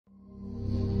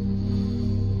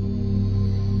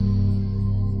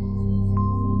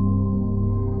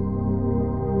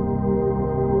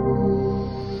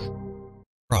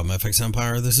From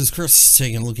FXEmpire, this is Chris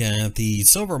taking a look at the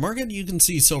silver market. You can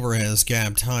see silver has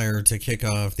gapped higher to kick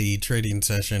off the trading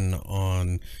session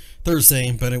on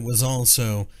Thursday, but it was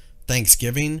also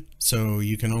Thanksgiving, so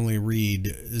you can only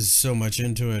read so much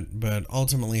into it. But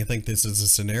ultimately, I think this is a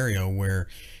scenario where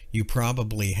you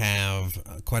probably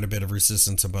have quite a bit of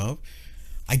resistance above.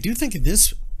 I do think at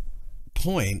this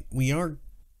point, we are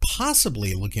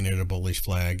possibly looking at a bullish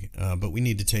flag, but we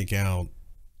need to take out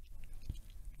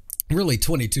really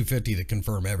 2250 to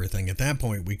confirm everything. At that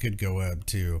point, we could go up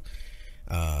to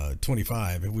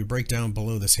 25. If we break down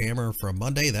below this hammer from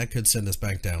Monday, that could send us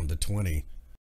back down to 20.